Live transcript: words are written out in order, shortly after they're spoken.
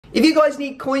If you guys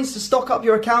need coins to stock up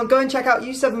your account, go and check out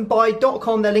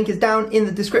u7buy.com. Their link is down in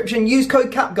the description. Use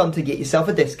code CapGun to get yourself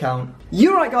a discount.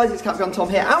 You're right, guys, it's CapgunTom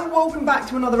here, and welcome back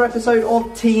to another episode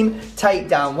of Team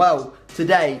Takedown. Well,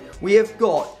 today we have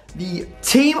got the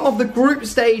team of the group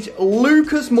stage,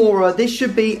 Lucas Moura. This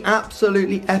should be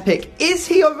absolutely epic. Is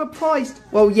he overpriced?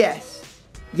 Well, yes.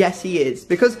 Yes, he is.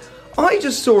 Because I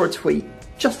just saw a tweet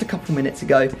just a couple minutes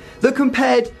ago that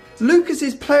compared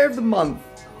Lucas's Player of the Month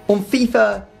on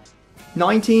FIFA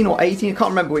 19 or 18, I can't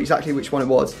remember exactly which one it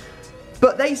was.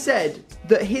 But they said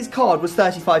that his card was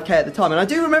 35k at the time. And I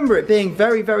do remember it being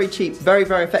very, very cheap, very,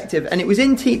 very effective. And it was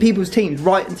in people's teams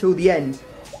right until the end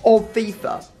of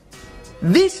FIFA.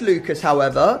 This Lucas,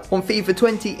 however, on FIFA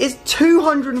 20 is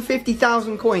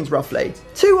 250,000 coins roughly.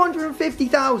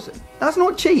 250,000. That's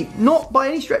not cheap, not by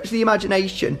any stretch of the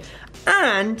imagination.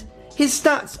 And his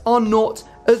stats are not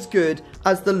as good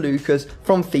as the Lucas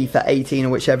from FIFA 18 or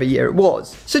whichever year it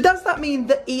was. So does that mean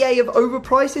that EA have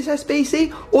overpriced this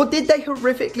SBC, or did they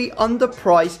horrifically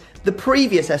underprice the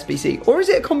previous SBC? Or is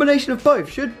it a combination of both?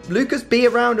 Should Lucas be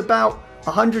around about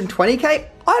 120k? I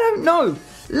don't know.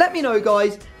 Let me know,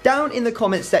 guys, down in the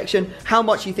comments section how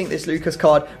much you think this Lucas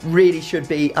card really should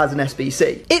be as an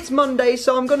SBC. It's Monday,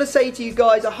 so I'm going to say to you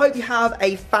guys, I hope you have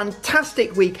a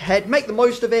fantastic week ahead. Make the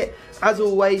most of it. As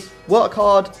always, work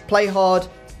hard, play hard,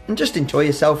 and just enjoy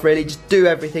yourself, really. Just do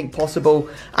everything possible.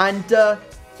 And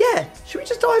yeah, should we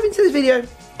just dive into this video?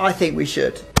 I think we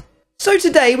should. So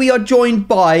today we are joined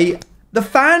by the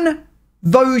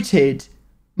fan-voted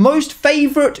most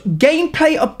favourite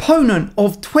gameplay opponent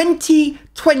of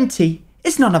 2020.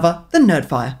 It's none other than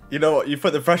Nerdfire. You know what? You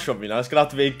put the pressure on me now. It's going to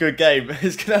have to be a good game.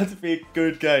 It's going to have to be a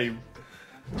good game.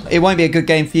 It won't be a good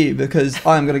game for you because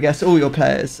I'm going to guess all your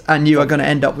players and you are going to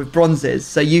end up with bronzes.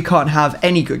 So you can't have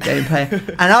any good gameplay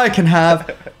and I can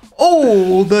have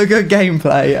all the good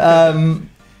gameplay.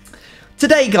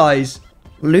 Today, guys,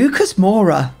 Lucas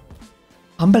Moura.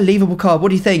 Unbelievable card. What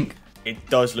do you think? It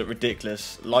does look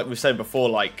ridiculous. Like we said before,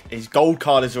 like his gold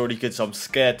card is already good, so I'm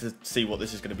scared to see what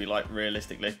this is going to be like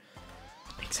realistically.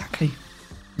 Exactly.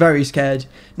 Very scared.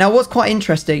 Now, what's quite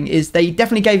interesting is they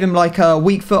definitely gave him like a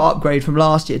weak foot upgrade from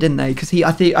last year, didn't they? Because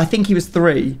I think he was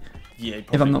 3. Yeah,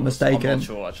 if I'm not mistaken. I'm not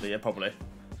sure actually. Yeah, probably.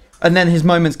 And then his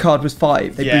moments card was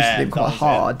 5. They boosted him quite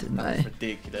hard, didn't they?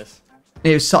 Ridiculous.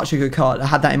 It was such a good card. I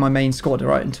had that in my main squad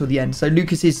right until the end. So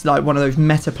Lucas is like one of those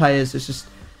meta players that's just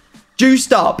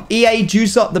juiced up. EA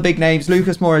juice up the big names.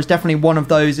 Lucas Moura is definitely one of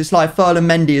those. It's like Ferland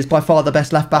Mendy is by far the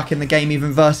best left back in the game,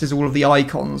 even versus all of the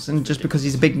icons. And just because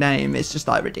he's a big name, it's just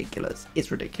like ridiculous.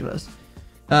 It's ridiculous.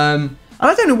 And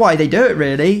I don't know why they do it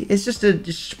really. It's just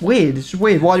weird. It's just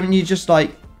weird. Why don't you just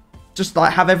like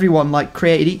have everyone like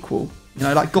created equal? You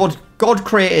know, like God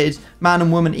created man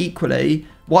and woman equally.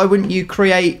 Why wouldn't you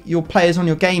create your players on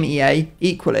your game, EA,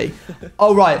 equally?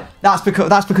 Oh right, that's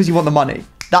because you want the money.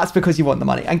 That's because you want the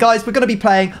money. And guys, we're going to be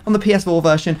playing on the PS4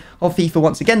 version of FIFA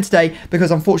once again today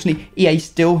because unfortunately EA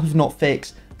still have not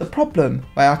fixed the problem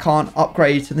where I can't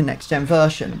upgrade to the next gen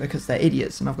version because they're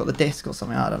idiots and I've got the disc or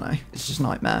something. I don't know. It's just a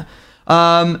nightmare.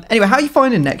 Anyway, how are you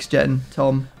finding next gen,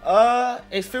 Tom?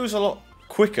 It feels a lot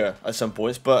quicker at some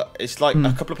points, but it's like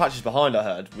a couple of patches behind, I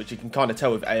heard, which you can kind of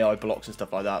tell with AI blocks and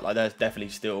stuff like that. Like they're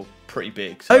definitely still pretty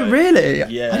big. So, oh really?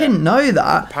 Yeah. I didn't know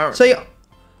that. Apparently. So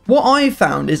what I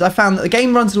found that the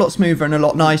game runs a lot smoother and a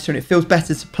lot nicer and it feels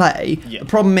better to play. Yeah. The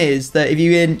problem is that if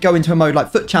you go into a mode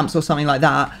like Foot Champs or something like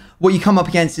that, what you come up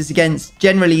against is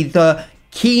generally the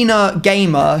keener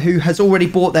gamer who has already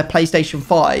bought their PlayStation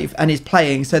 5 and is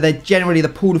playing. So they're generally, the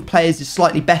pool of players is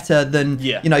slightly better than,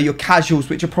 you know, your casuals,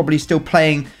 which are probably still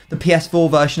playing the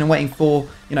PS4 version and waiting for,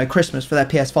 you know, Christmas for their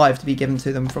PS5 to be given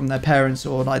to them from their parents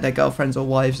or like their girlfriends or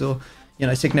wives or, you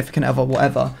know, significant other,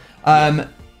 whatever.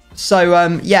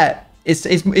 Yeah, it's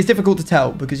difficult to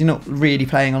tell because you're not really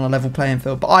playing on a level playing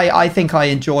field. But I think I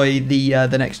enjoy the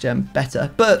next gen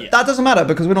better. But that doesn't matter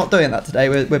because we're not doing that today.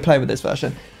 We're playing with this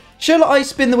version. Shall I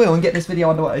spin the wheel and get this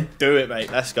video underway? Do it,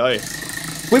 mate. Let's go.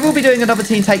 We will be doing another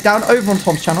Team Takedown over on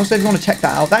Tom's channel. So if you want to check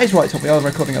that out, that is right, Tom. We are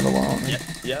recording another one, aren't we?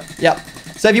 Yeah.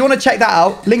 So if you want to check that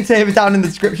out, link to him down in the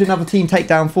description. Another Team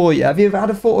Takedown for you. Have you ever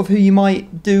had a thought of who you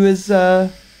might do as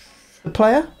the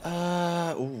player?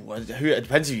 It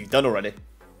depends who you've done already.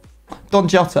 Don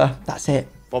Jota, that's it.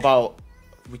 What about,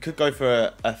 we could go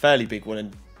for a fairly big one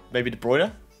and maybe De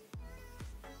Bruyne?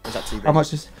 Or is that too big? How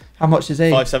much is he?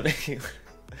 570.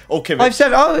 Or Kimmich.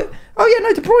 570. Oh yeah,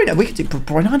 no, De Bruyne. We could do De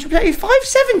Bruyne 180.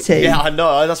 570. Yeah, I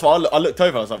know. That's why I looked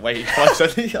over. I was like, wait,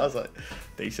 570. I was like,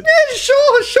 decent. Yeah,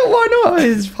 sure. Why not?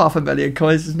 It's 500,000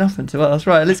 coins. It's nothing to us.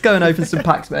 Right, let's go and open some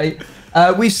packs, mate.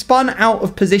 We've spun out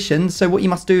of position. So what you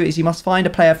must do is you must find a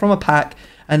player from a pack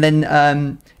And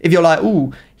then if you're like,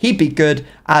 oh, he'd be good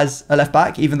as a left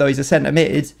back, even though he's a centre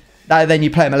mid, then you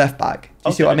play him a left back. Do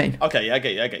you see what I mean? Okay, yeah, I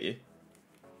get you.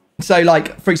 So,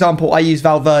 like, for example, I used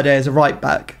Valverde as a right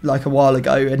back like a while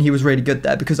ago, and he was really good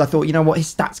there because I thought, you know what,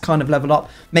 his stats kind of level up.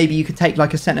 Maybe you could take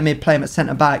like a centre mid, play him at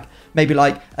centre back. Maybe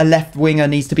like a left winger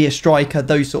needs to be a striker,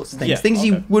 those sorts of things. Things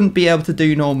you wouldn't be able to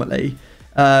do normally,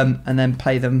 and then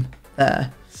play them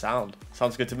there.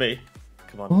 Sounds good to me.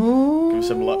 Come on, Ooh. give us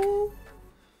some luck.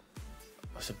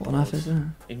 What on earth is that?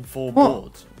 In 4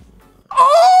 boards.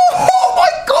 Oh my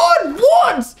God!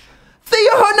 What?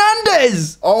 Theo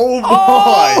Hernandez! Oh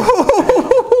my!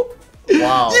 Oh.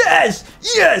 Wow! Yes!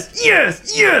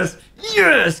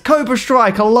 Cobra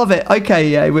Strike, I love it. Okay,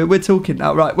 yeah, we're talking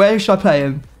now. Right, where should I play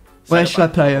him? Where should I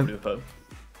play him?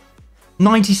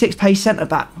 96 pace centre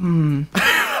back.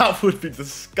 That would be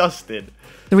disgusting.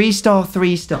 3-star,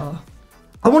 3-star.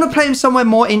 I want to play him somewhere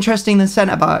more interesting than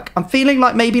centre back. I'm feeling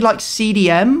like maybe like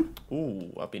CDM.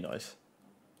 Ooh, that'd be nice.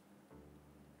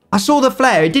 I saw the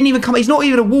flare. It didn't even come. He's not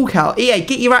even a walkout. EA,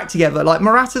 get your act together. Like,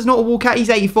 Morata's not a walkout. He's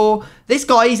 84. This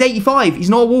guy, he's 85.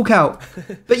 He's not a walkout.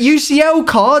 But UCL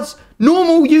cards,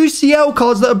 normal UCL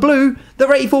cards that are blue, that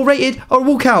are 84 rated, are a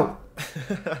walkout.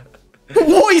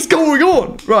 What is going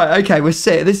on? Right, okay, we're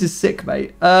sick. This is sick,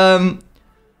 mate.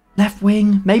 Left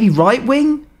wing, maybe right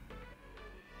wing?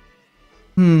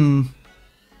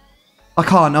 I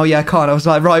can't. Oh, yeah, I can't. I was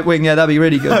like, right wing, yeah, that'd be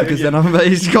really good because then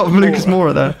he's got Lucas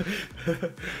Moura there.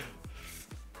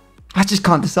 I just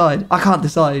can't decide. I can't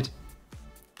decide.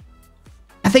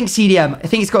 I think CDM. I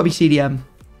think it's got to be CDM.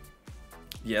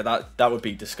 Yeah, that would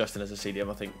be disgusting as a CDM,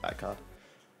 I think, that card.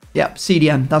 Yep,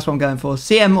 CDM. That's what I'm going for.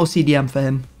 CM or CDM for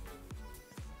him.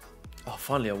 Oh,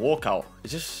 finally a walkout.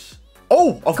 Is this...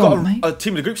 Oh, I've got a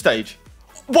team in the group stage.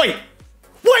 Wait!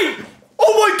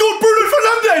 Oh my God, Bruno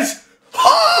Fernandes!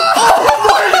 Oh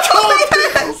my God!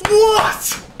 Yes! What?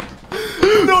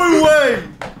 No way!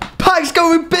 Pack's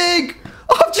going big!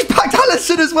 Oh, I've just packed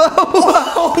Alisson as well!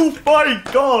 Oh my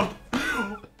God!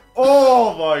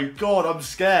 Oh my God, I'm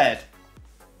scared.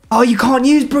 Oh, you can't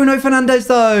use Bruno Fernandes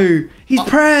though. He's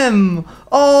Prem.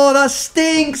 Oh, that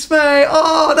stinks, mate.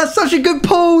 Oh, that's such a good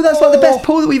pull. That's like the best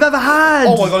pull that we've ever had.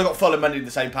 Oh my God, I got Ferland Mendy in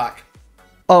the same pack.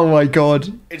 Oh my God.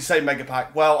 In the same mega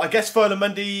pack. Well, I guess Ferland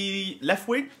Mendy left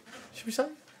wing, should we say?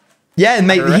 Yeah,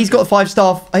 mate, he's got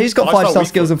 5-star. He's got 5-star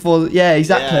skills and 4. Yeah,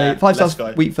 exactly. Yeah,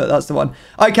 5-star weak foot. That's the one.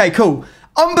 Okay, cool.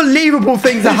 Unbelievable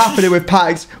things are happening with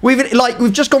packs.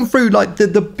 We've just gone through like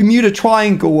the Bermuda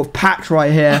Triangle of packs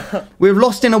right here. We're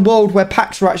lost in a world where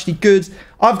packs are actually good.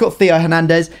 I've got Theo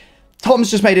Hernandez.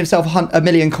 Tom's just made himself 1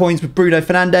 million coins with Bruno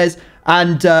Fernandes.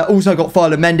 And also got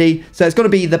Ferland Mendy. So it's going to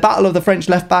be the battle of the French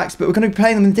left backs, but we're going to be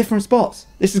playing them in different spots.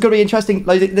 This is going to be interesting.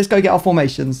 Let's go get our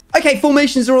formations. Okay,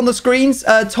 formations are on the screens.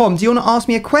 Tom, do you want to ask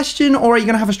me a question or are you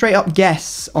going to have a straight up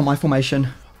guess on my formation?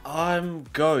 I'm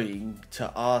going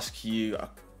to ask you a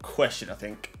question, I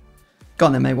think. Go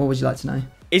on then, mate. What would you like to know?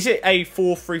 Is it a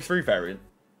 4-3-3 variant?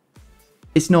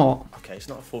 It's not. Okay, it's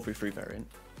not a 4-3-3 variant.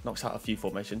 Knocks out a few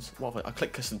formations. What have I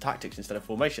clicked custom tactics instead of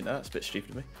formation. That's a bit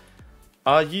stupid of me.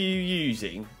 Are you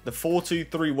using the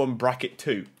 4-2-3-1 bracket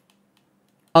 2?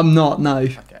 I'm not, no.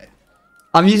 Okay.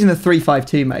 I'm using the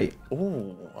 3-5-2, mate.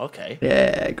 Oh, okay.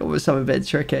 Yeah, got with something a bit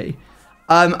tricky.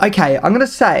 Okay, I'm going to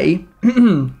say,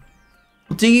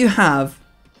 do you have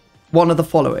one of the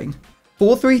following?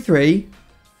 4-3-3,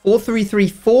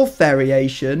 4-3-3 fourth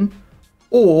variation,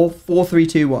 or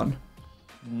 4-3-2-1?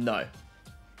 No.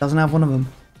 Doesn't have one of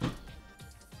them.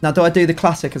 Now, do I do the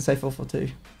classic and say 4-4-2?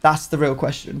 That's the real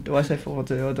question. Do I say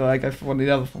 4-4-2 or do I go for one of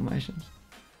the other formations?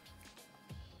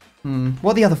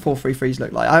 What do the other 4-3-3s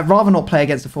look like? I'd rather not play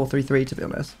against a 4-3-3, to be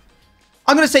honest.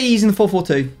 I'm going to say you're using the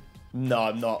 4-4-2. No,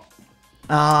 I'm not.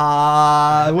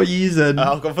 What are you using?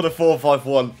 I've gone for the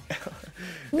 4-5-1.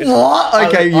 What?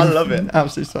 Okay, I love it.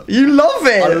 Absolutely. You love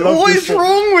it. What is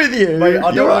wrong with you? Mate,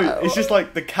 I don't know. It's just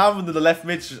like the cam and the left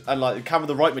mid and like the cam and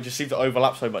the right mid just seem to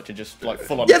overlap so much and just like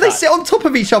full on. Yeah, attack. They sit on top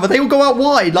of each other. They all go out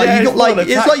wide. Like you got like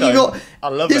it's like you got. I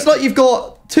love it. It's like you've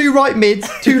got 2 right mids,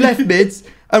 2 left mids,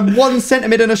 and 1 centre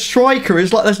mid and a striker.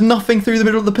 It's like there's nothing through the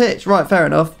middle of the pitch. Right, fair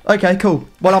enough. Okay, cool.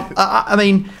 Well, I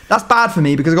mean that's bad for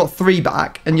me because I got 3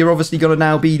 back, and you're obviously gonna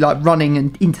now be like running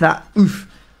and into that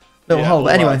little hole.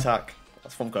 But anyway. Attack.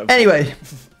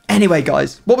 Anyway,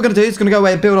 guys, what we're going to do is going to go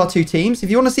away and build our 2 teams.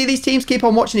 If you want to see these teams, keep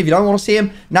on watching. If you don't want to see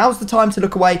them, now's the time to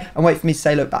look away and wait for me to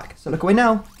say look back. So look away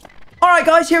now. All right,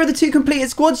 guys, here are the 2 completed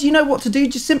squads. You know what to do.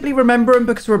 Just simply remember them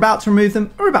because we're about to remove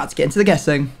them. We're about to get into the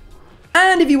guessing.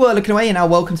 And if you were looking away, you're now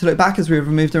welcome to look back as we have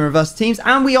removed and reversed the teams.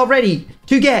 And we are ready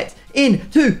to get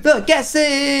into the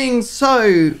guessing.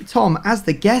 So, Tom, as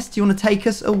the guest, do you want to take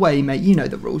us away, mate? You know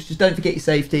the rules. Just don't forget your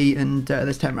safety, and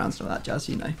there's 10 rounds for that, jazz,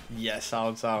 you know. Yeah,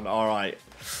 sound. All right.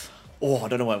 Oh, I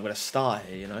don't know where I'm going to start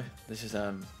here, you know. This is,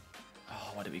 oh,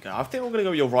 where do we go? I think I'm going to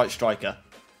go with your right striker.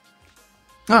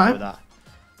 All right. With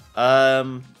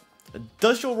that.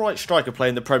 Does your right striker play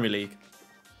in the Premier League?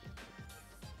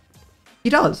 He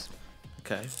does.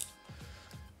 Okay.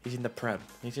 He's in the Prem.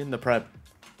 He's in the Prem.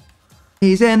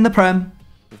 He's in the Prem.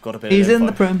 We've got a bit He's of in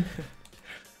the Prem.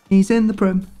 He's in the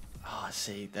Prem. Oh, I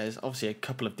see. There's obviously a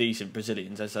couple of decent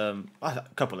Brazilians. There's a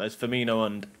couple. There's Firmino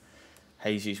and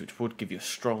Jesus, which would give you a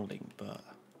strong link, but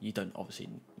you don't obviously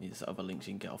need the other links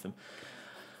you can get off him.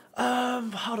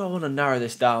 How do I want to narrow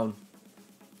this down?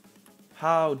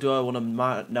 How do I want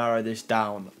to narrow this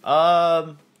down? Do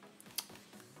I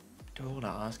want to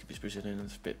ask if it's Brazilian?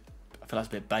 It's a bit. I feel that's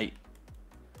a bit bait.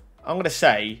 I'm going to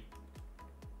say,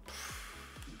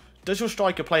 does your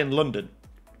striker play in London?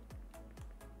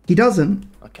 He doesn't.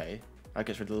 Okay, that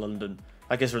gets rid of London.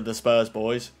 That gets rid of the Spurs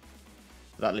boys.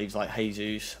 That leaves like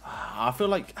Jesus. I feel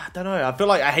like, I don't know. I feel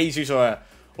like a Jesus or a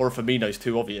Firmino's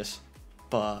too obvious.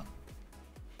 But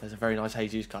there's a very nice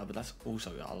Jesus card, but that's also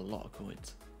got a lot of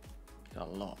coins. Got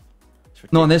a lot.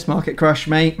 Not on this market crush,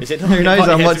 mate. Is it not? Who knows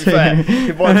how much?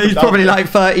 He's probably like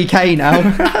 30k now.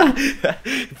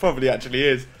 It probably actually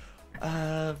is.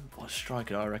 What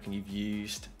striker do I reckon you've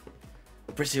used?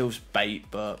 Brazil's bait,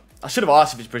 but I should have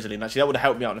asked if it's Brazilian. Actually, that would have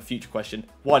helped me out in a future question.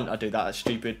 Why didn't I do that? That's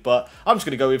stupid. But I'm just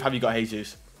going to go with, have you got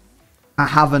Jesus? I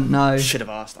haven't, no. Should have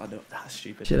asked. I know that's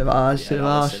stupid. Should have asked. Should have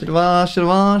asked.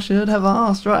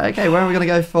 Right, okay. Where are we going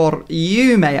to go for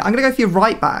you, mate? I'm going to go for your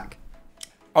right back.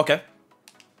 Okay.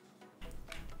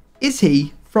 Is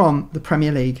he from the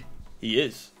Premier League? He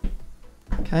is.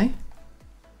 Okay.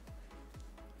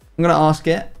 I'm going to ask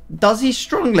it. Does he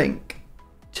strong link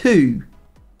to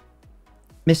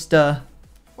Mr.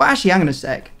 Well, actually, hang on a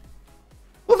sec.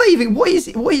 What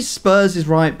is Spurs'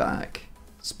 right back?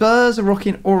 Spurs are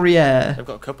rocking Aurier. They've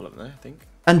got a couple of them there, I think.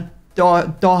 And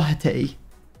Doherty.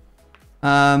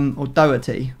 Or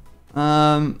Doherty.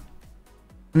 And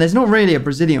there's not really a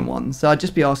Brazilian one, so I'd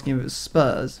just be asking if it was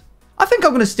Spurs. I think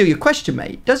I'm going to steal your question,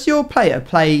 mate. Does your player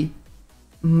play...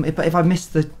 If I miss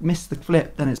the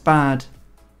flip, then it's bad.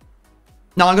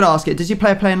 No, I'm going to ask it. Does your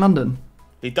player play in London?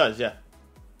 He does, yeah.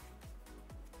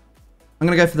 I'm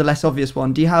going to go for the less obvious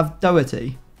one. Do you have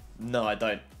Doherty? No, I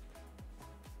don't.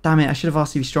 Damn it, I should have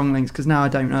asked you strong links, because now I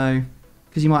don't know.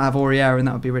 Because you might have Aurier, and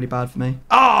that would be really bad for me.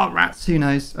 Oh, rats. Who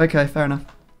knows? Okay, fair enough.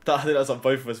 I think that's like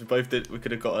both of us. We both did. We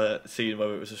could have got a scene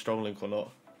whether it was a strong link or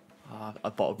not. I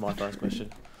bottled my first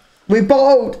question. We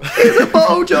bottled. It's a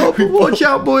bottle job. Watch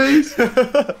out, boys.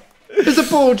 It's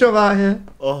a bottle job out here.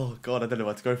 Oh god, I don't know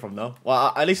where to go from now.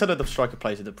 Well, at least I know the striker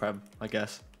plays in the Prem, I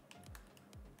guess.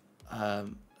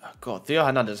 God, Theo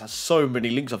Hernandez has so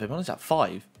many links of him. Is that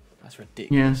 5? That's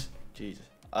ridiculous. Yeah. Jesus.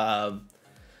 I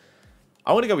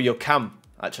want to go with your cam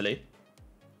actually.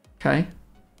 Okay.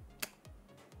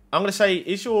 I'm going to say,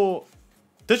 does your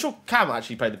cam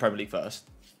actually play the Premier League first?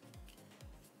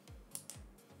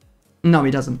 No,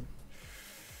 he doesn't.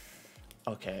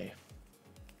 Okay.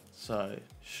 So,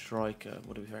 striker,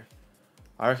 what do we say?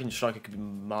 I reckon striker could be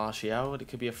Martial. It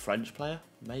could be a French player,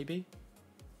 maybe.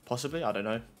 Possibly, I don't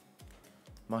know.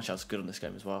 Martial's good on this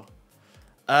game as well.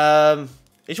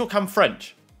 Is your cam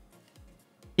French?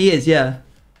 He is, yeah.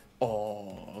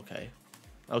 Oh, okay.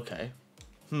 Okay.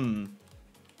 Who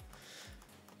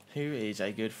is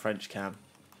a good French cam?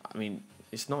 I mean,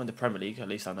 it's not in the Premier League, at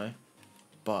least I know.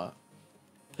 But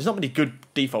there's not many good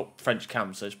default French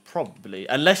cams, so it's probably...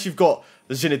 Unless you've got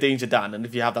the Zinedine Zidane, and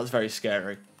if you have, that's very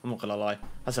scary. I'm not going to lie.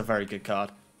 That's a very good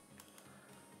card.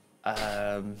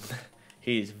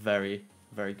 He is very,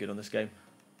 very good on this game.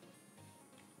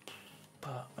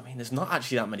 But, I mean, there's not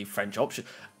actually that many French options.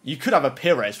 You could have a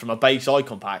Pires from a base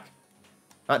icon pack.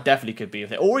 That definitely could be a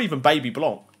thing. Or even Baby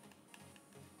Blanc.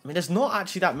 I mean, there's not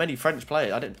actually that many French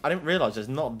players. I didn't realise there's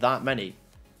not that many.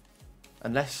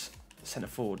 Unless centre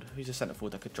forward. Who's a centre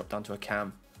forward that could drop down to a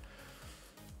cam?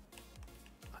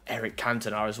 Eric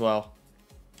Cantona as well.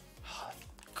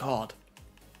 God.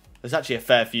 There's actually a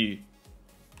fair few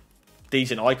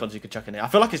decent icons you could chuck in there. I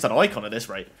feel like it's an icon at this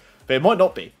rate. But it might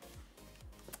not be.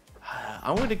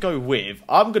 I'm going to go with...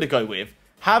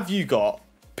 Have you got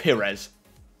Pires?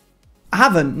 I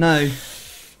haven't, no.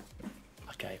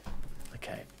 Okay,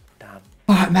 damn.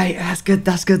 Alright, mate, that's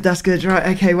good.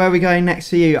 Right, okay, where are we going next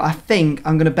for you? I think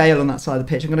I'm going to bail on that side of the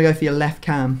pitch. I'm going to go for your left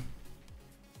cam.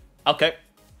 Okay.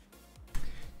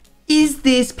 Is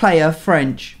this player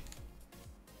French?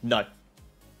 No.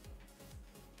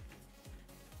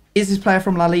 Is this player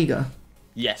from La Liga?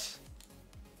 Yes.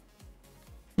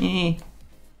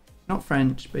 Not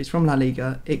French, but he's from La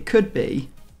Liga. It could be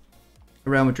a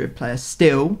Real Madrid player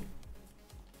still.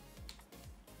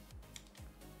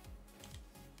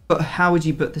 But how would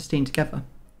you put this team together?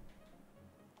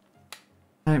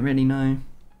 I don't really know.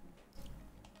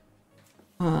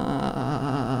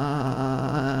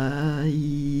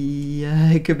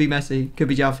 Yeah, it could be Messi. Could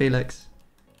be João Felix.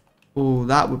 Oh,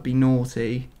 that would be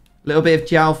naughty. A little bit of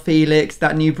João Felix,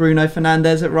 that new Bruno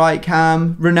Fernandes at right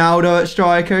cam, Ronaldo at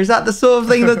striker. Is that the sort of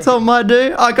thing that Tom might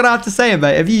do? I'm going to have to say it,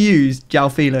 mate. Have you used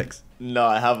João Felix? No,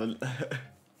 I haven't.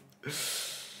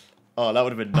 Oh, that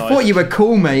would have been nice. I thought you were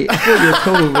cool, mate. I thought you were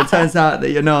cool, but it turns out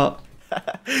that you're not.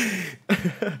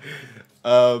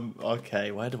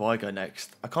 Okay, where do I go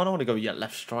next? I kind of want to go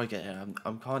left striker here.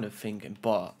 I'm kind of thinking,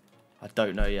 but I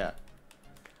don't know yet.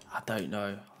 I don't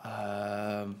know.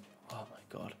 Oh my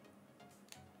god.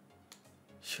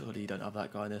 Surely you don't have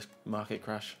that guy in this market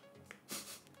crash.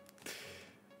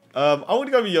 I want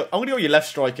to go with your left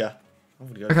striker. I'm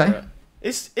gonna go for it.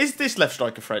 Is this left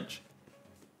striker French?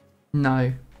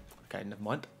 No. Okay, never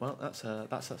mind. Well, that's that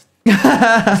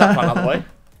plan out of the way.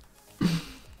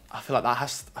 I feel like that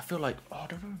has. I feel like. Oh, I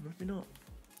don't know. Maybe not.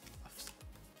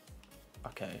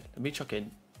 Okay, let me chuck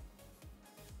in.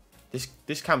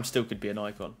 This cam still could be an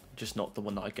icon, just not the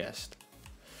one that I guessed.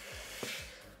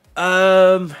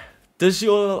 Does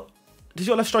your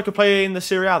left striker play in the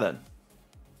Serie A then?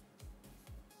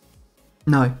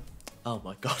 No. Oh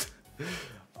my god.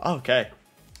 Okay.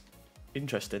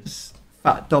 Interesting.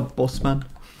 Fat dog boss man.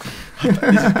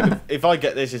 If I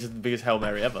get this, it's the biggest Hail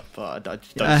Mary ever. But I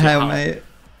just don't see Hail how. Mary.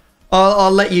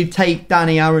 I'll let you take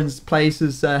Danny Aaron's place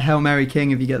as Hail Mary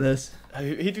King if you get this.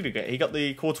 He didn't get. He got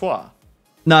the Courtois.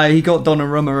 No, he got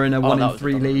Donnarumma in a 1 in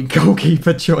 3 league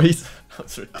goalkeeper choice.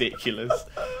 That's ridiculous.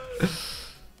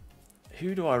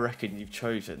 Who do I reckon you've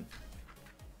chosen?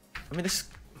 I mean, this.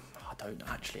 I don't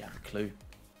actually have a clue.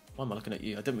 Why am I looking at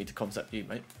you? I didn't mean to concept you,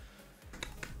 mate.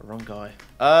 Wrong guy.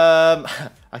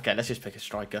 Okay, let's just pick a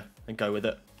striker and go with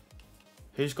it.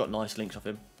 Who's got nice links off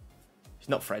him? He's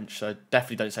not French, so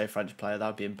definitely don't say a French player. That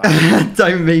would be embarrassing.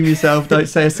 Don't meme yourself. Don't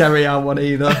say a Serie A one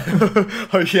either.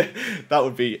 Oh yeah, that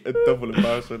would be a double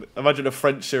embarrassment. Imagine a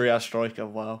French Serie A striker.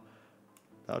 Wow,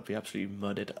 that would be absolutely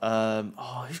mudded.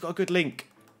 Oh, he's got a good link.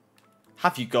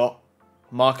 Have you got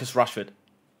Marcus Rashford?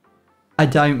 I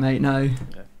don't, mate. No.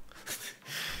 Okay.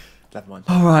 Never mind.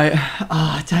 All right.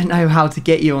 I don't know how to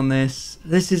get you on this.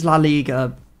 This is La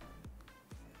Liga,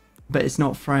 but it's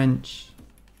not French.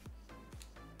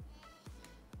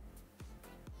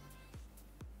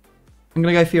 I'm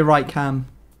going to go for your right cam.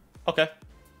 Okay.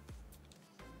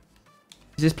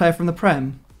 Is this player from the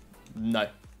Prem? No.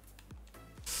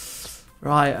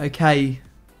 Right, okay.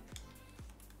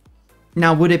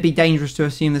 Now, would it be dangerous to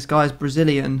assume this guy is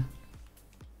Brazilian?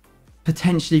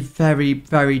 Potentially very,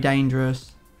 very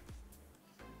dangerous.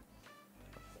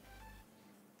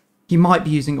 You might be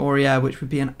using Aurier, which would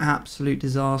be an absolute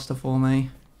disaster for me.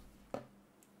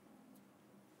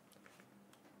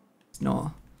 It's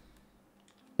not.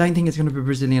 Don't think it's going to be a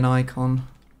Brazilian icon.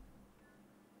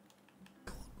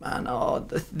 God,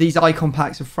 man, these icon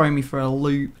packs have thrown me for a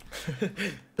loop.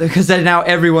 Because then now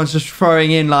everyone's just throwing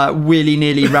in like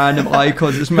willy-nilly random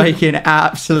icons. It's making an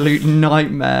absolute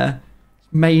nightmare.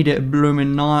 It's made it a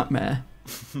blooming nightmare.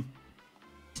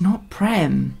 It's not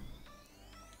Prem.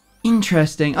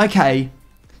 Interesting. Okay.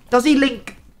 Does he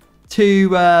link to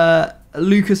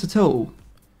Lucas at all?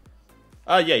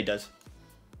 Yeah, he does.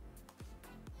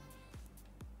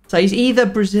 So he's either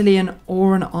Brazilian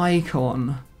or an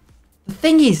icon. The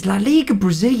thing is, La Liga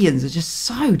Brazilians are just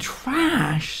so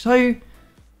trash. So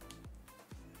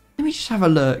let me just have a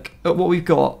look at what we've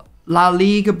got. La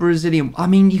Liga Brazilian. I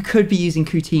mean, you could be using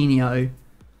Coutinho.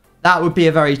 That would be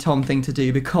a very Tom thing to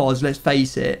do because, let's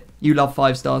face it, you love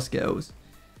 5-star skills.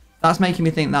 That's making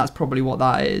me think that's probably what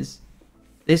that is.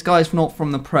 This guy's not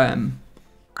from the Prem.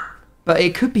 But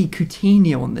it could be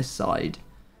Coutinho on this side.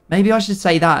 Maybe I should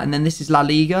say that, and then this is La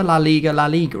Liga, La Liga, La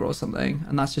Liga or something.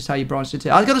 And that's just how you branch it to.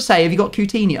 I've got to say, have you got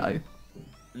Coutinho?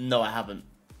 No, I haven't.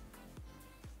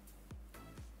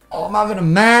 Oh, I'm having a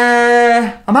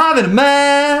mare. I'm having a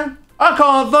mare. I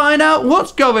can't find out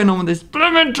what's going on with this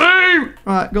blooming team.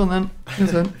 Right, go on then.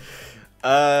 Listen.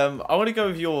 I want to go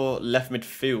with your left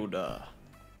midfielder.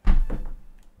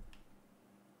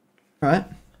 Right.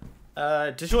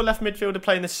 Does your left midfielder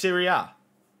play in the Serie A?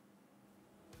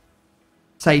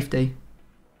 Safety.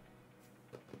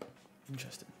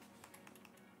 Interesting.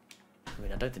 I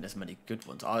mean, I don't think there's many good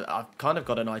ones. I've kind of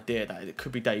got an idea that it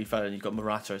could be Davy Fowler and you've got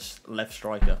Moura as left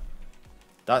striker.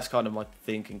 That's kind of my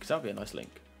thinking, because that would be a nice link.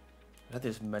 I don't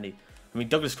think there's many. I mean,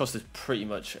 Douglas Costa's pretty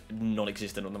much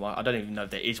non-existent on the market. I don't even know if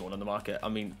there is one on the market. I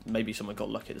mean, maybe someone got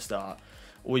lucky at the start.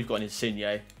 All you've got an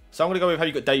Insigne. So I'm going to go with, have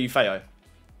you got Deulofeu?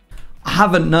 I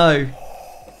haven't, no.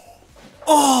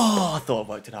 Oh, I thought I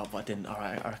worked it out, but I didn't. All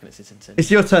right, I reckon it's Insigne.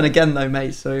 It's your turn again, though,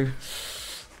 mate, so...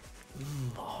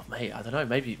 Oh, mate, I don't know.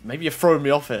 Maybe you're throwing me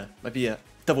off here. Maybe you're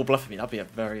double bluffing me. That'd be a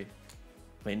very...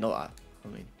 I mean, not that. I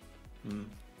mean,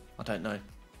 I don't know.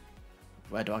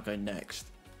 Where do I go next?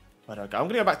 Where do I go? I'm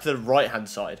going to go back to the right-hand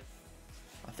side,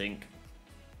 I think.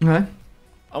 Okay.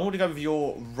 I'm going to go with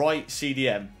your right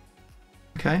CDM.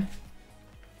 Okay.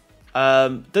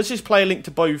 Does this player link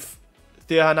to both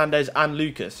Theo Hernandez and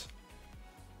Lucas?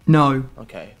 No.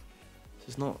 Okay. This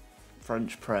is not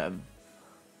French Prem.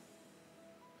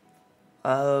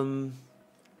 Oh,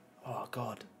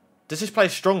 God. Does this player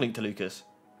strong link to Lucas?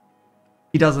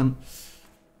 He doesn't.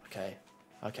 Okay.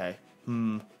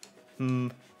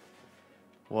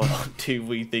 What do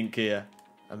we think here?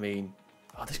 I mean...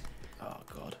 Oh,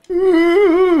 God.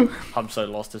 I'm so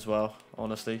lost as well,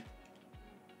 honestly.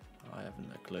 I have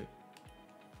no clue.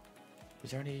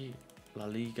 Is there any La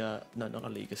Liga... No, not La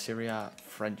Liga. Serie A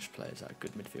French players that are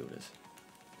good midfielders?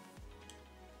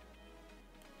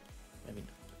 Maybe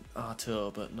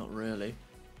Artur, but not really.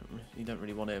 You don't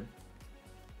really want him.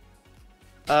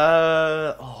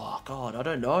 Oh, God, I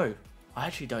don't know. I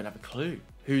actually don't have a clue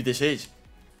who this is.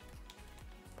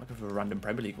 I'll go for a random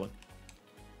Premier League one.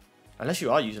 Unless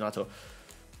you are using Artur.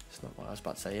 It's not what I was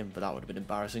about to say him, but that would have been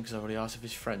embarrassing because I already asked if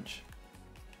he's French.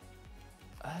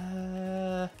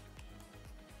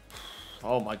 Oh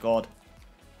my God.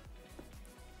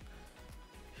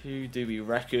 Who do we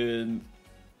reckon?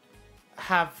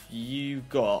 Have you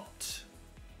got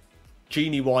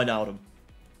Genie Wijnaldum?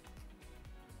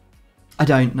 I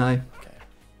don't know. Okay.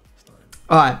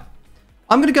 Alright.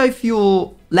 I'm going to go for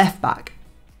your left back.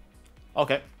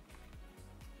 Okay.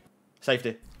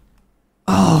 Safety.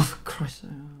 Oh, for Christ's sake.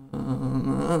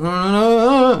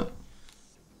 It'd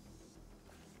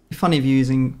be funny if you're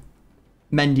using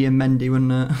Mendy and Mendy,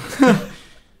 wouldn't it?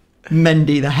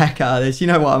 Mendy the heck out of this. You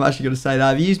know what? I'm actually going to say that.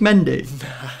 Have you used Mendy?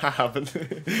 I haven't.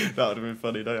 That would have been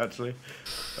funny, though, actually.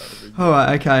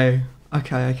 Alright, okay.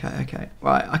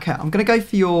 Right, okay. I'm going to go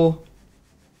for your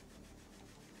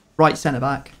right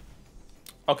centre-back.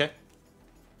 Okay.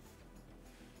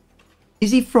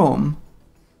 Is he from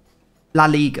La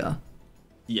Liga?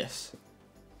 Yes.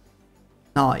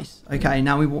 Nice. Okay,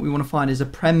 now what we want to find is a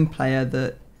Prem player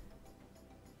that...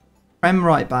 Prem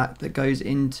right back that goes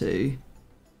into...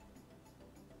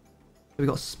 We've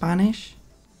got Spanish.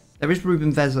 There is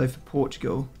Ruben Vezo for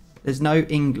Portugal. There's no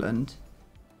England.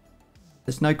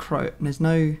 There's no There's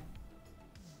no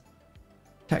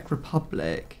Czech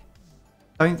Republic.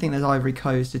 I don't think there's Ivory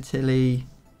Coast, Italy,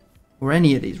 or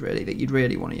any of these really that you'd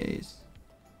really want to use.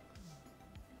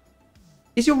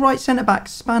 Is your right centre back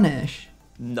Spanish?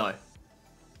 No.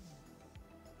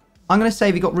 I'm going to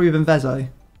say we got Ruben Vezo.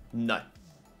 No.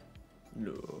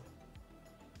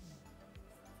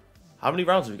 How many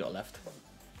rounds have we got left?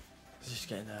 It's just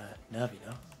getting nervy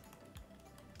now.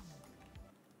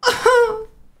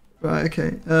 Right,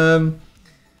 okay.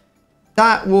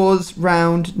 That was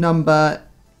round number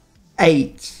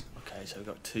 8. Okay, so we've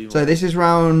got 2 more. So this is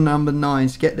round number 9.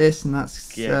 So get this, and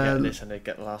that's... Yeah, get this and then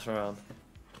get the last round.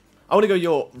 I want to go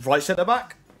your right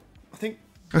centre-back, I think.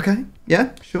 Okay,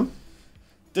 yeah, sure.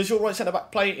 Does your right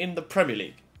centre-back play in the Premier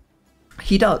League?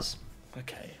 He does.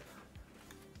 Okay.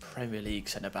 Premier League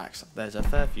centre-backs. There's a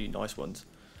fair few nice ones.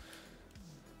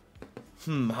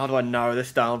 How do I narrow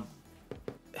this down?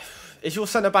 Is your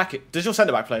centre-back... Does your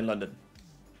centre-back play in London?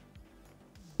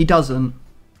 He doesn't.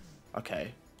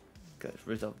 Okay. Get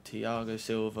rid of Thiago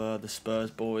Silva, the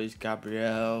Spurs boys,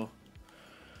 Gabriel.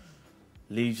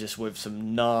 Leaves us with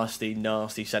some nasty,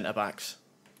 nasty centre-backs.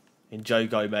 In Joe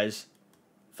Gomez,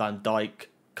 Van Dijk,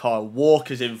 Kyle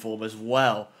Walker's in form as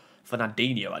well.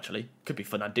 Fernandinho, actually. Could be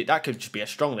Fernandinho. That could just be a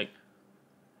strong link.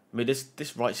 I mean, this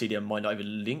right CDM might not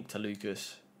even link to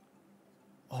Lucas.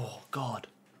 Oh, God.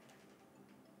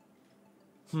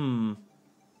 Oh,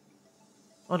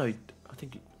 no. I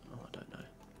think... Oh, I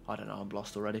don't know. I'm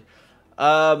lost already.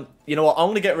 You know what? I'm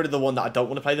going to get rid of the one that I don't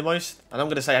want to play the most. And I'm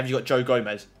going to say, have you got Joe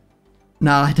Gomez?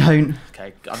 No, I don't.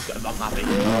 Okay, I'm happy.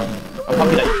 I'm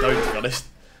happy that you don't, to be honest.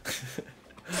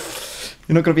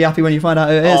 You're not going to be happy when you find out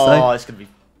who it is, though. Oh, it's going to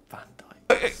be Van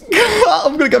Dijk.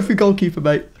 I'm going to go for goalkeeper,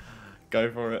 mate. Go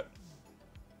for it.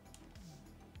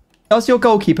 Does your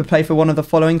goalkeeper play for one of the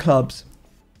following clubs?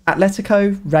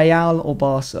 Atletico, Real, or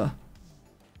Barca?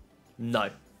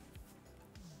 No.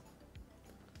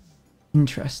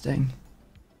 Interesting.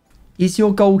 Is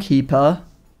your goalkeeper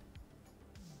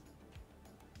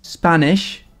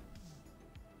Spanish?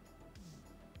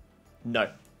 No.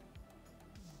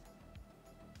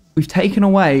 We've taken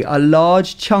away a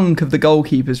large chunk of the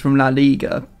goalkeepers from La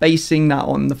Liga, basing that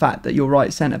on the fact that your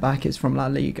right centre-back is from La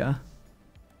Liga.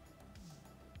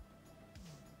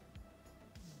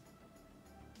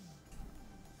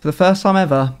 For the first time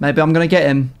ever, maybe I'm going to get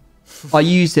him by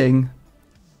using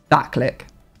that click.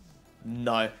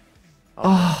 No.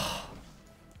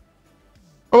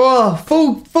 Oh,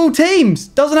 full teams.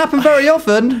 Doesn't happen very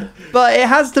often, but it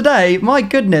has today. My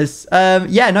goodness.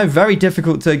 Yeah, no, very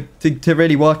difficult to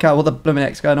really work out what the blooming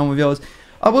heck's going on with yours.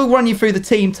 I will run you through the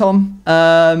team, Tom.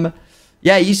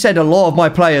 Yeah, you said a lot of my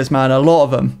players, man. A lot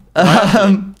of them.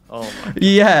 Oh my God.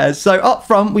 Yeah, so up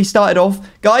front, we started off.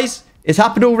 Guys, it's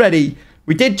happened already.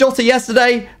 We did Jota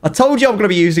yesterday. I told you I'm going to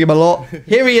be using him a lot.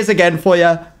 Here he is again for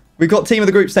you. We've got team of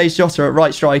the group stage Jota at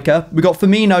right striker. We've got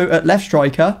Firmino at left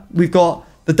striker. We've got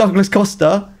the Douglas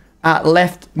Costa at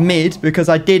left mid because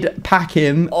I did pack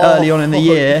him early on in the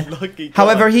year.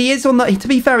 However, he is on the, to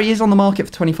be fair, he is on the market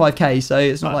for 25k, so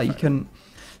it's not like you can.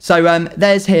 So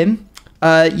there's him.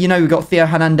 You know, we've got Theo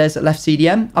Hernandez at left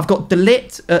CDM. I've got De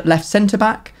Ligt at left centre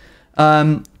back.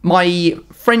 My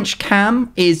French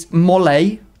cam is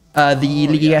Mollet, the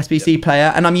Ligue SBC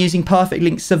player, and I'm using Perfect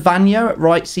Link Savagna at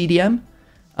right CDM.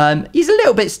 He's a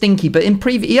little bit stinky, but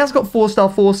he has got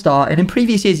 4-star, and in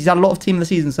previous years he's had a lot of team of the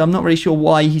season, so I'm not really sure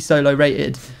why he's so low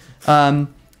rated. But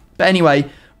anyway,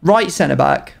 right centre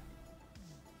back,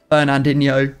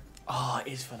 Fernandinho. Oh,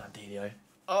 it is Fernandinho.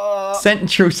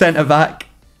 Central centre back,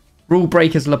 rule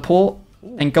breakers Laporte,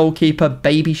 and goalkeeper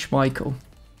Baby Schmeichel.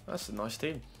 That's a nice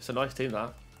team. It's a nice team,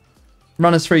 that.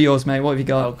 Run us through yours, mate. What have you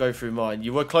got? I'll go through mine.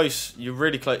 You were close. You're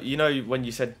really close. You know when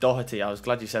you said Doherty, I was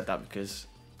glad you said that because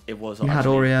it was. You had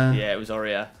Aurier. Yeah, it was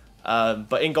Aurier.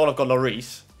 But in goal, I've got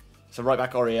Lloris. So right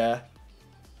back, Aurier.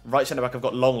 Right centre back, I've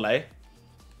got Longley.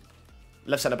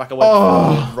 Left centre back, I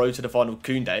went road to the final,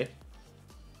 Koundé.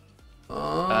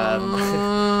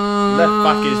 Left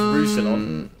back is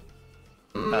Roussillon.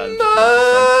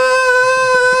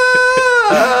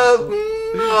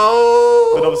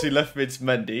 But obviously left mid's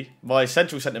Mendy. My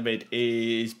central centre mid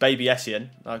is Baby Essien.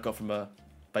 I got from a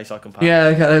base icon pack. Yeah,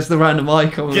 okay, there's the random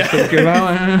icon we're talking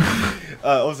about.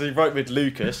 Obviously right mid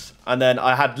Lucas. And then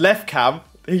I had left cam,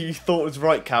 who you thought was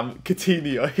right cam,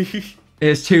 Coutinho.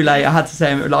 It's too late. I had to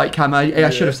say him at right cam. I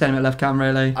should have said him at left cam,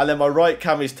 really. And then my right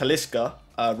cam is Talisca,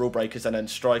 rule breakers. And then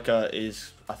striker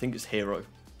is, I think it's Hero.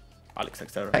 Alex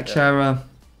Texera. Texera. Yeah.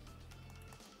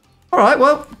 All right,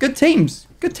 well, good teams.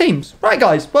 Good teams. Right,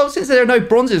 guys. Well, since there are no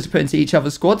bronzes to put into each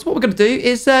other's squads, what we're going to do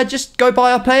is just go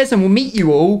by our players and we'll meet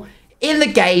you all in the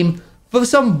game for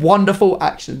some wonderful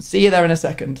action. See you there in a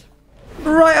second.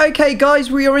 Right, okay,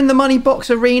 guys. We are in the money box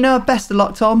arena. Best of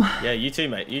luck, Tom. Yeah, you too,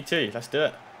 mate. You too. Let's do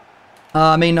it.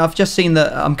 I mean, I've just seen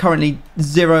that I'm currently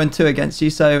 0-2 against you,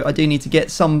 so I do need to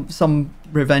get some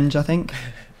revenge, I think.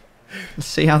 Let's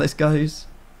see how this goes.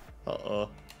 Uh-oh.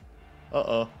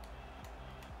 Uh-oh.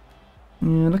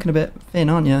 Yeah, looking a bit thin,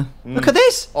 aren't you? Look at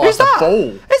this! Oh, Who's that?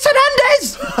 Ball. It's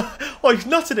Hernandez! Oh, he's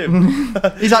nutted him!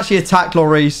 He's actually attacked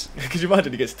Lloris. Could you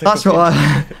imagine he gets tickled? That's what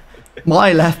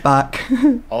my left back.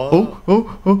 Oh,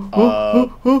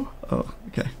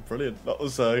 okay. Brilliant. That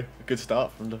was a good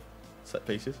start from the set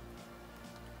pieces.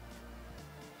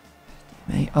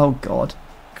 Mate, oh God.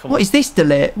 Come What on. is this, De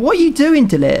Ligt? What are you doing,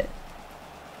 De Ligt?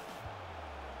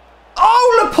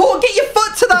 Oh, Laporte, get your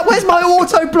foot to that. Where's my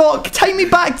auto block? Take me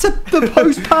back to the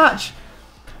post-patch.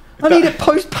 I need a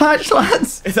post-patch,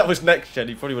 lads. If that was next gen,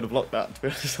 he probably would have blocked that, to be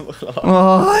honest.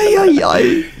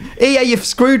 Oh, yeah, you've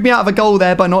screwed me out of a goal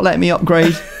there by not letting me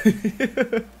upgrade.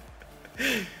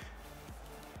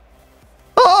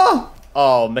 Oh!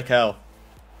 Oh, Mikel.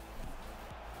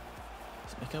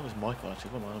 Mikel was Michael,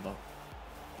 actually. What am I on about?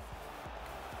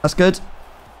 That's good.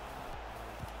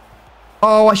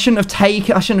 Oh, I shouldn't have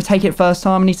taken it first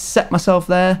time. I need to set myself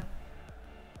there.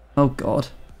 Oh God.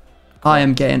 I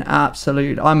am getting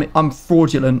absolute. I'm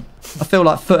fraudulent. I feel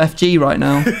like Foot FG right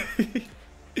now.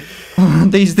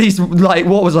 these like,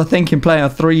 what was I thinking playing a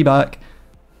 3-back?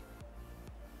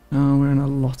 Oh, we're in a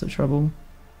lot of trouble.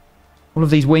 All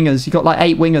of these wingers. You got like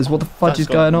 8 wingers. What the fudge is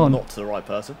going on? Not to the right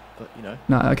person, but you know.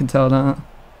 No, I can tell that.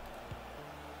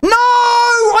 No!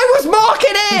 I was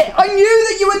marking it! I knew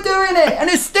that you were doing it! And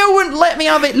it still wouldn't let me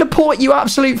have it. Laporte, you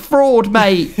absolute fraud,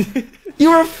 mate.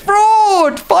 You're a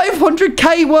fraud!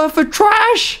 500k worth of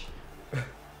trash! That's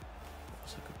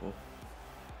a good ball.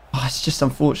 Oh, it's just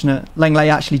unfortunate. Langley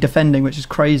actually defending, which is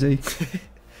crazy.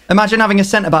 Imagine having a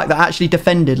centre-back that actually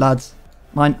defended, lads.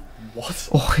 Mine. What?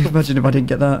 Oh, imagine if I didn't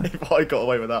get that. If I got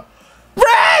away with that.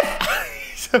 Ref!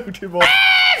 He's held him off.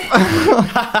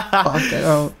 Fuck it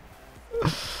out.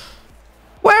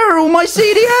 Where Where are all my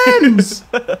CDMs?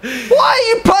 Why are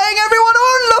you playing everyone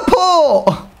on Laporte?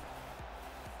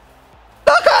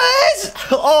 Look at this!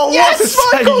 Oh, yes,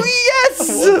 Michael, yes!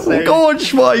 Oh, go on,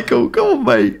 Schmeichel. Go on,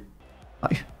 mate.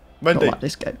 Not like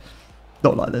this game.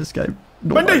 Not like this game.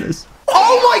 Not like this.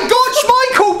 Oh my God,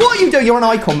 Schmeichel! What are you doing? You're an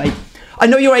icon, mate. I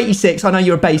know you're 86. I know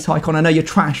you're a base icon. I know you're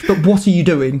trash. But what are you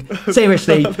doing?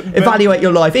 Seriously, evaluate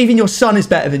your life. Even your son is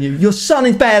better than you. Your son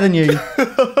is better than you.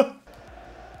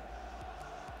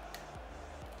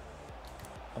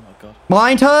 Oh my God.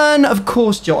 My turn. Of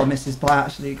course, Jota misses by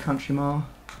actually a country mile.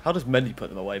 How does Mendy put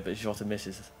them away, but Jota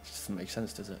misses? It doesn't make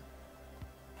sense, does it?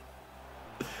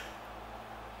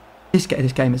 This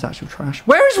game is actual trash.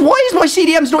 Why is my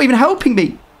CDMs not even helping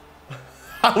me?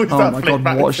 How is oh that my God,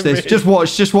 watch this. Me? Just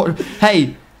watch.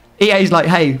 Hey, EA's like,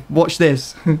 hey, watch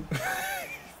this.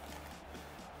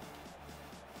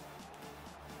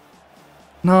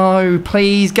 No,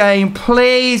 please, game,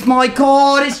 please. My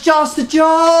God, it's just a joke.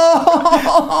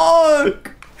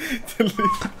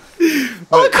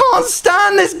 I can't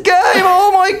stand this game.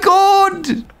 Oh my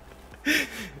God.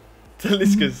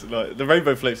 Talisca's like the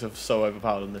rainbow flicks are so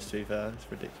overpowered on this. To be fair, it's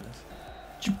ridiculous.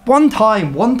 One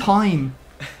time.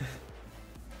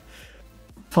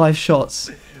 5 shots.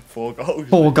 4 goals.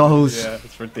 4 goals. Yeah,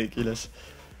 it's ridiculous.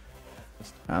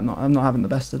 I'm not having the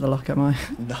best of the luck, am I?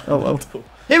 No. Oh well.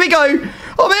 Here we go.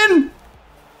 I'm in.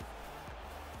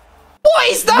 What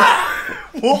is that?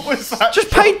 What was that? Just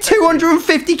paid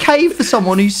 250k for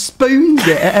someone who spoons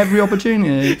it at every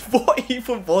opportunity. What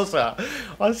even was that?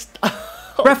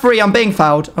 Referee, I'm being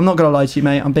fouled. I'm not going to lie to you,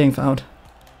 mate. I'm being fouled.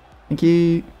 Thank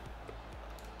you.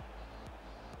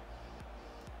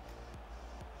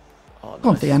 Oh, nice. Go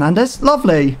on, Theo Hernandez.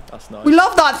 Lovely. That's nice. We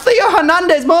love that. Theo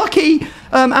Hernandez, marquee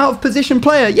out of position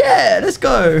player. Yeah, let's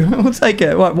go. We'll take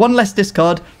it. Right, 1 less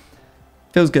discard.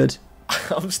 Feels good.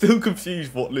 I'm still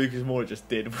confused what Lucas Moura just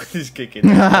did with his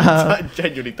kicking. I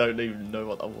genuinely don't even know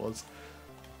what that was.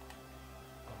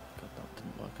 Oh my God, that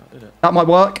didn't work out, did it? That might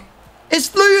work. It's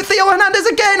Theo Hernandez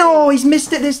again. Oh, he's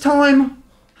missed it this time.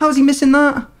 How is he missing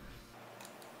that?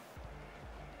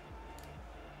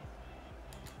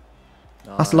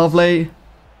 Nice. That's lovely.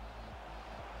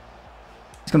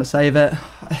 He's going to save it.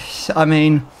 I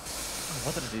mean...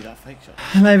 Why did I do that fake shot?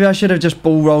 Maybe I should have just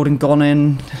ball rolled and gone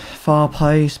in far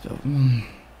post. But,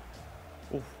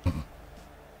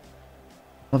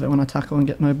 love it when I tackle and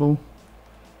get no ball.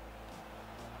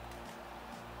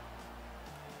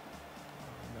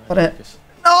 Got it.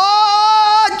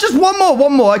 Oh, just one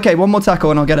more. Okay, one more tackle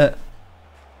and I'll get it.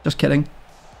 Just kidding.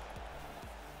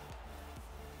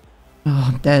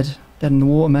 Oh, I'm dead. Dead in the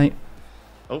water, mate.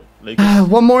 Oh, Lucas.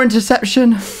 One more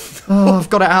interception. Oh, I've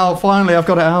got it out. Finally, I've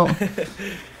got it out.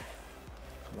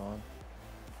 Come on.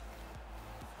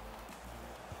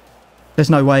 There's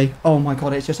no way. Oh my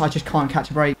God, it's just I just can't catch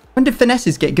a break. When did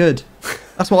finesses get good?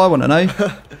 That's what I want to know.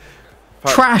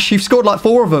 Trash. You've scored like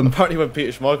 4 of them. Apparently when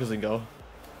Peter Schmeichel's in goal.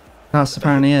 That's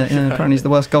apparently it. Yeah, apparently he's the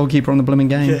worst goalkeeper on the blooming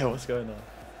game. Yeah, what's going on?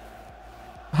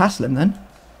 Hassle him then.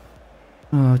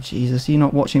 Oh, Jesus. Are you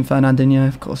not watching Fernandinho?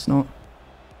 Of course not.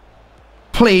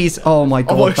 Please. Oh, my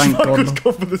God. Thank God.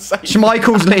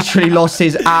 Schmeichel's literally lost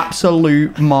his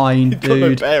absolute mind, dude. Got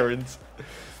no bearings.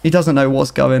 He doesn't know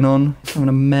what's going on. Having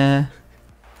a mare.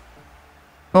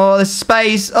 Oh, there's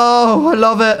space. Oh, I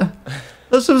love it.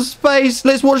 There's some space.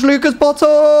 Let's watch Lucas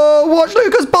bottle. Watch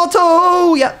Lucas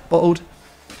bottle. Yeah, bottled.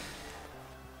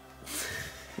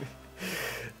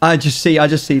 I just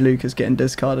see Lucas getting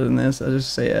discarded in this. I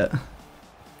just see it.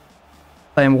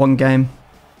 Playing 1 game.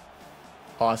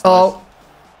 Oh, that's nice.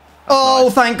 Oh,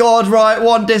 nice. Thank God! Right,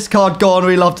 1 discard gone.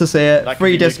 We love to see it.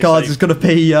 3 discards is going to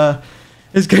be. Yeah,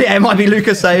 it might be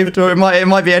Lucas saved, or it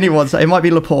might be anyone. It might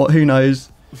be Laporte. Who knows?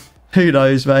 Who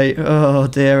knows, mate? Oh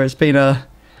dear, it's been a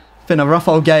rough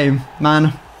old game,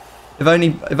 man. If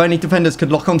only defenders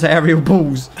could lock onto aerial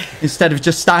balls instead of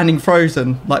just standing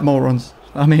frozen like morons.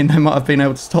 I mean, they might have been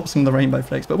able to stop some of the rainbow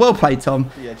flicks. But well played, Tom.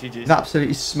 Yeah, GG. You've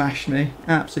absolutely smashed me.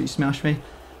 Absolutely smashed me.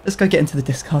 Let's go get into the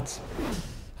discards.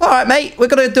 All right, mate. We're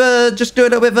going to just do a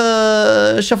little bit of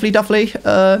a shuffly duffly.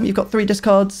 You've got 3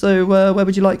 discards. So where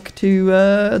would you like to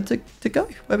go?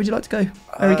 Where would you like to go?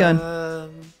 Where are we going?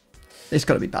 It's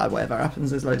got to be bad. Whatever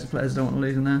happens, there's loads of players who don't want to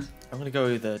lose in there. I'm going to go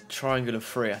with a triangle of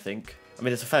 3, I think. I mean,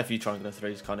 there's a fair few triangle of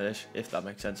 3s, kind of ish, if that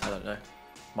makes sense. I don't know.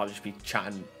 Might just be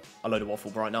chatting a load of waffle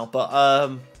right now. But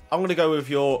I'm going to go with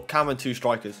your Cam and 2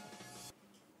 strikers.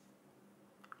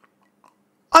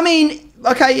 I mean,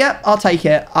 okay, yeah, I'll take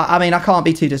it. I mean, I can't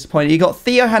be too disappointed. You got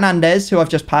Theo Hernandez, who I've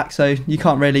just packed, so you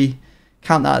can't really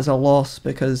count that as a loss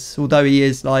because although he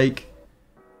is like...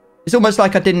 It's almost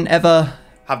like I didn't ever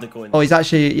have the coin. Oh, he's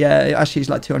actually, yeah, actually he's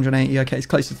like 280. Okay, it's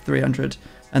closer to 300.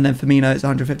 And then Firmino is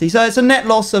 150. So it's a net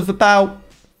loss of about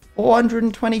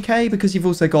 420k because you've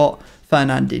also got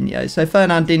Fernandinho. So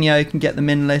Fernandinho can get the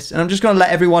min list. And I'm just going to let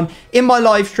everyone in my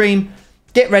live stream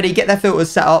get ready, get their filters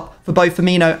set up for both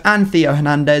Firmino and Theo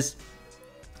Hernandez.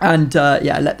 And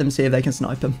yeah, let them see if they can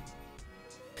snipe them.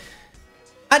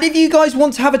 And if you guys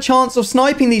want to have a chance of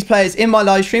sniping these players in my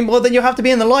live stream, well, then you'll have to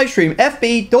be in the live stream.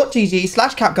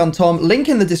 fb.gg/CapgunTom, link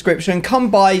in the description. Come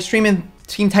by, streaming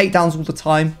team takedowns all the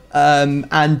time.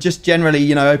 And just generally,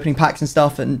 you know, opening packs and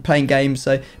stuff and playing games.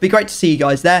 So it'd be great to see you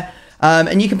guys there.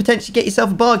 And you can potentially get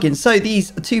yourself a bargain. So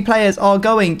these two players are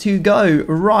going to go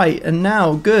right. And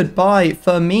now, goodbye,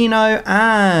 Firmino,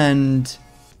 and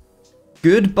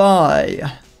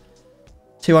goodbye.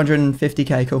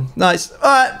 250k, cool. Nice. All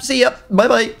right, see ya.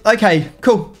 Bye-bye. Okay,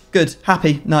 cool. Good.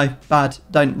 Happy. No, bad.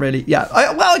 Don't really. Yeah.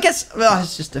 Well, I guess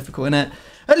it's just difficult, isn't it?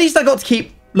 At least I got to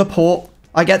keep Laporte.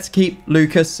 I get to keep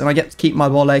Lucas, and I get to keep my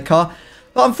Wale car.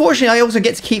 But unfortunately, I also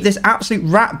get to keep this absolute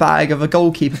rat bag of a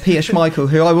goalkeeper, Peter Schmeichel,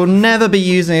 who I will never be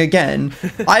using again.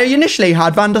 I initially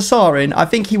had Van der Sar in. I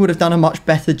think he would have done a much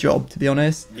better job, to be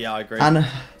honest. Yeah, I agree. And,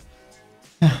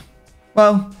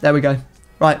 well, there we go.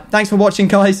 Right, thanks for watching,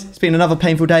 guys. It's been another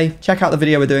painful day. Check out the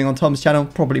video we're doing on Tom's channel.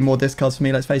 Probably more discards for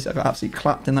me, let's face it. I got absolutely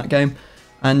clapped in that game.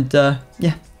 And,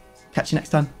 yeah, catch you next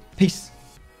time. Peace.